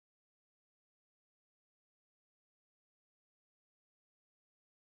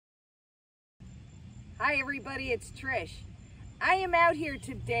Hi everybody, it's Trish. I am out here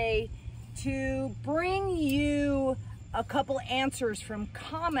today to bring you a couple answers from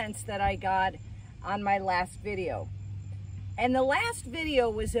comments that I got on my last video. And the last video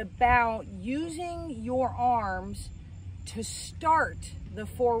was about using your arms to start the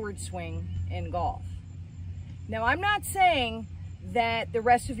forward swing in golf. Now, I'm not saying that the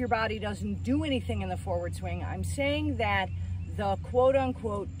rest of your body doesn't do anything in the forward swing. I'm saying that the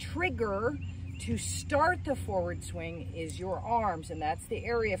quote-unquote trigger to start the forward swing is your arms, and that's the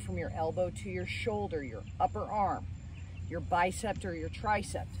area from your elbow to your shoulder, your upper arm, your bicep or your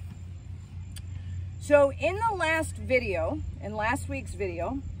tricep. So in the last video, in last week's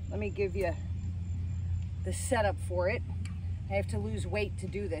video, let me give you the setup for it. I have to lose weight to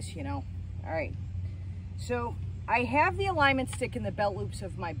do this, you know. All right. So I have the alignment stick in the belt loops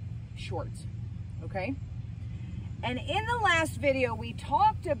of my shorts, okay? And in the last video, we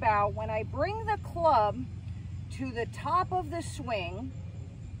talked about when I bring the club to the top of the swing,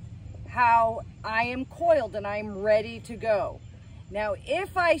 how I am coiled and I'm ready to go. Now,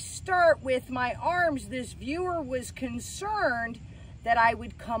 if I start with my arms, this viewer was concerned that I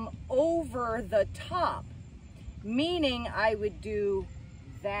would come over the top, meaning I would do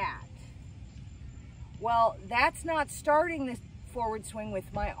that. Well, that's not starting the forward swing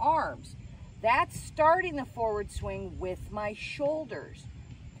with my arms. That's starting the forward swing with my shoulders.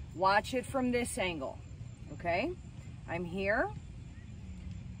 Watch it from this angle, okay? I'm here,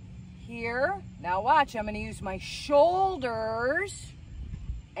 here. Now watch, I'm gonna use my shoulders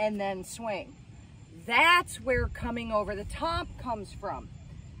and then swing. That's where coming over the top comes from.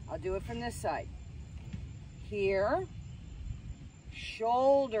 I'll do it from this side. Here,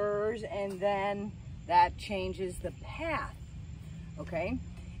 shoulders, and then that changes the path, okay?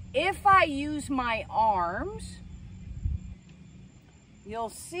 If I use my arms, you'll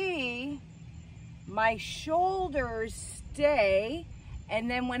see my shoulders stay,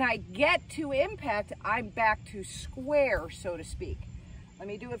 and then when I get to impact, I'm back to square, so to speak. Let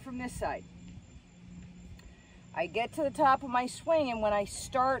me do it from this side. I get to the top of my swing, and when I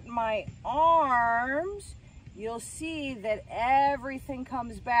start my arms, you'll see that everything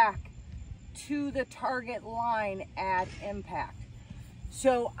comes back to the target line at impact.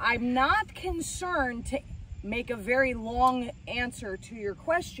 So I'm not concerned, to make a very long answer to your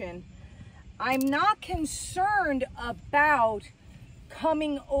question, I'm not concerned about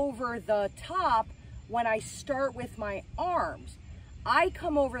coming over the top when I start with my arms. I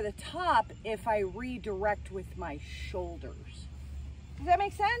come over the top if I redirect with my shoulders. Does that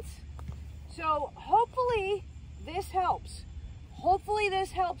make sense? So hopefully this helps. Hopefully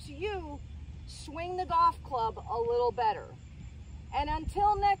this helps you swing the golf club a little better. And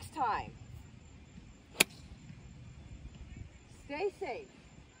until next time, stay safe,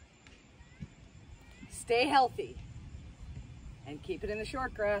 stay healthy, and keep it in the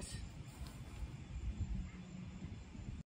short grass.